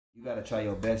You gotta try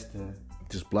your best to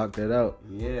just block that out.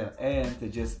 Yeah, and to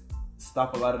just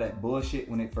stop a lot of that bullshit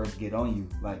when it first get on you.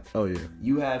 Like, oh yeah,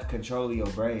 you have control of your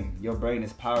brain. Your brain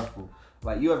is powerful.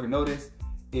 Like, you ever notice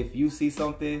if you see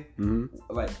something,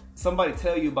 like somebody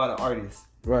tell you about an artist,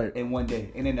 right, in one day,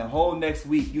 and then the whole next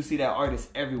week you see that artist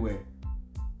everywhere.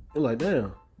 You're like,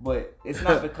 damn. But it's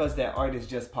not because that artist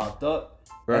just popped up.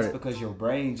 Right. That's because your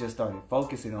brain just started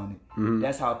focusing on it.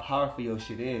 That's how powerful your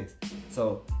shit is.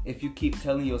 So if you keep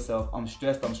telling yourself, I'm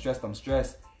stressed, I'm stressed, I'm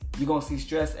stressed, you're going to see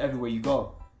stress everywhere you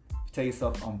go. If you tell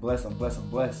yourself, I'm blessed, I'm blessed, I'm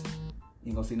blessed,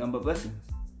 you're going to see nothing but blessings.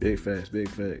 Big facts, big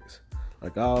facts.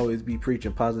 Like, I always be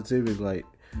preaching positivity. Like,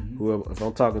 whoever, if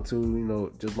I'm talking to, you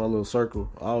know, just my little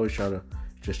circle, I always try to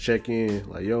just check in.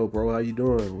 Like, yo, bro, how you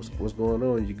doing? What's going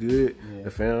on? You good? Yeah.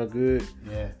 The family good?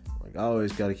 Yeah. Like, I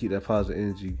always got to keep that positive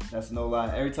energy. That's no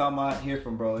lie. Every time I hear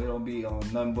from bro, it don't be on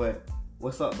nothing but,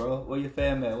 what's up, bro? Where your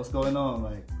fam at? What's going on?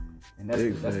 Like, and that's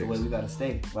the way we got to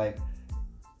stay. Like,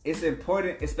 it's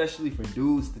important, especially for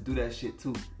dudes, to do that shit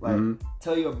too. Like,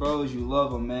 tell your bros you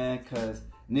love them, man, because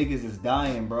niggas is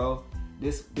dying, bro.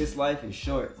 This life is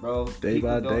short, bro. Day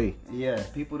by day. Yeah,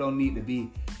 people don't need to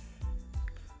be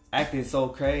acting so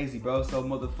crazy, bro. So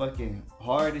motherfucking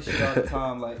hard and shit all the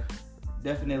time. Like,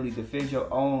 definitely defend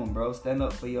your own, bro. Stand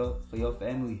up for your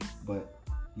family, but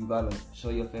you gotta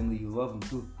show your family you love them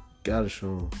too. Gotta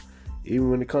show them. Even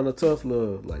when it comes to tough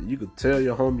love, like, you could tell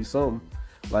your homie something,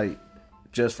 like,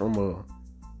 just from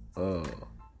a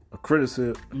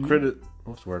criticism,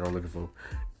 what's the word I'm looking for?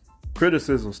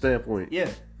 Criticism standpoint. Yeah.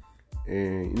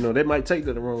 And, you know, they might take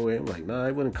that the wrong way. I'm like, nah,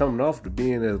 it wasn't coming off to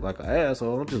being as like an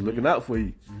asshole. I'm just looking out for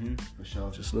you. For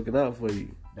sure. Just looking out for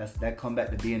you. That come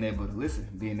back to being able to listen,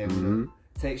 being able to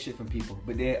take shit from people.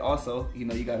 But then also, you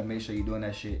know, you got to make sure you're doing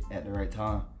that shit at the right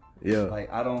time. Yeah. Like,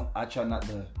 I try not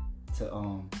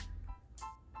to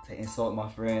insult my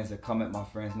friends or come at my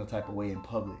friends no type of way in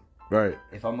public. Right.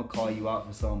 If I'm gonna call you out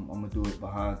for something, I'm gonna do it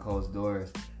behind closed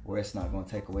doors where it's not gonna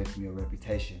take away from your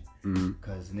reputation.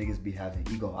 Cause niggas be having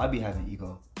ego. I be having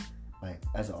ego. Like,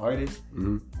 as an artist,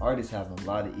 artists have a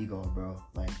lot of ego, bro.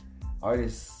 Like,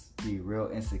 artists be real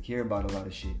insecure about a lot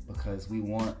of shit because we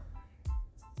want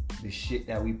the shit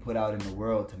that we put out in the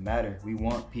world to matter. We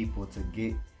want people to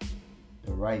get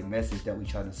the right message that we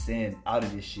try to send out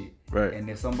of this shit. Right. And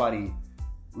if somebody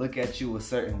look at you a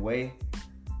certain way,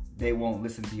 they won't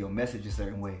listen to your message a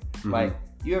certain way. Like,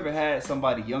 you ever had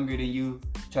somebody younger than you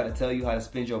try to tell you how to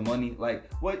spend your money?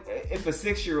 Like, what if a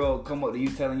 6-year-old come up to you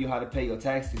telling you how to pay your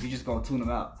taxes? You just gonna tune them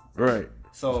out, right?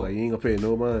 So it's like, you ain't gonna pay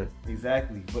no mind.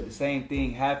 Exactly. But the same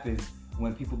thing happens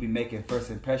when people be making first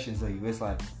impressions of you. It's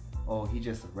like, oh, he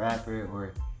just a rapper,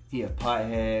 or he a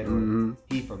pothead, or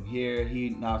he from here, he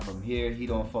not from here, he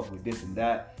don't fuck with this and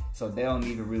that. So they don't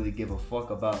even really give a fuck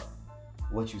about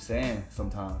what you saying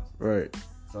sometimes. Right.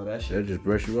 So that shit, they'll just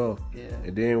brush you off. Yeah.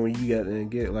 And then when you got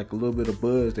and get like a little bit of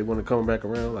buzz, they want to come back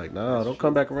around. Like, nah, That's don't true.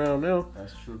 come back around now.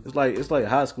 That's true. It's like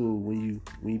high school. When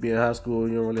you be in high school,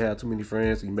 you don't really have too many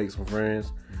friends. You make some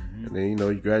friends, and then, you know,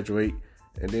 you graduate,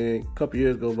 and then a couple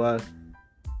years go by.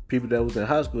 People that was in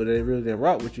high school, they really didn't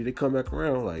rock with you. They come back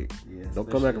around. Like, don't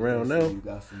come back around now. You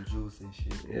got some juice and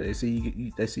shit. Yeah, they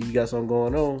see you got something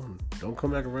going on. Don't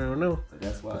come back around now. But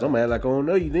that's why. 'Cause I'm gonna act like I don't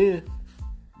know you then.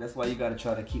 That's why you gotta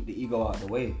try to keep the ego out the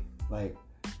way. Like,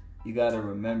 you gotta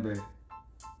remember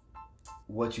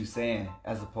what you saying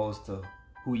as opposed to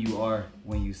who you are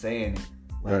when you saying it.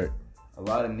 Like, Right. A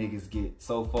lot of niggas get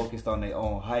so focused on their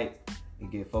own hype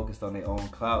and get focused on their own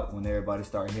clout when everybody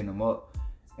start hitting them up,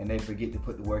 and they forget to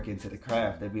put the work into the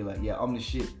craft. They be like, yeah, I'm the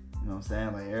shit. You know what I'm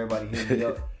saying? Like, everybody hitting me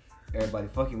up, everybody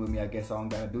fucking with me. I guess I don't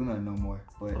gotta do nothing no more.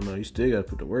 But Oh no, you still gotta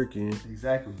put the work in.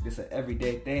 exactly, it's an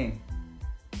everyday thing.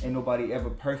 Ain't nobody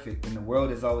ever perfect, and the world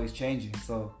is always changing.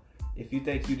 So if you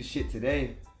think you the shit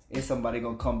today, it's somebody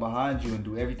gonna come behind you and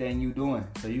do everything you doing.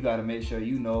 So you gotta make sure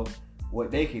you know what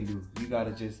they can do. You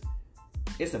gotta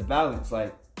it's a balance.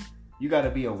 Like, you gotta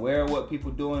be aware of what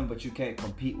people doing, but you can't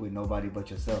compete with nobody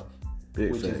but yourself.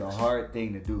 Big which facts. is a hard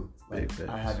thing to do. Like, Big facts.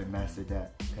 I haven't mastered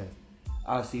that, because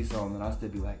I'll see something and I'll still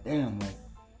be like, damn, like,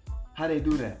 how they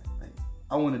do that? Like,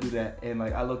 I want to do that, and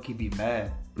like, I low-key be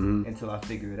mad until I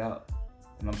figure it out.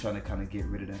 And I'm trying to kind of get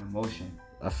rid of that emotion.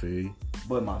 I feel you.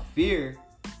 But my fear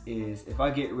is, if I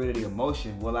get rid of the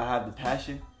emotion, will I have the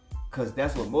passion? Because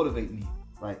that's what motivates me.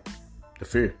 Like, The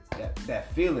fear.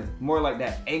 that feeling, more like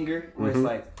that anger, where it's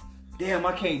like, damn,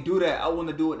 I can't do that. I want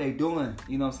to do what they doing.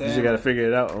 You know what I'm saying? You just gotta figure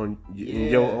it out in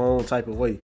your own type of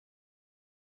way.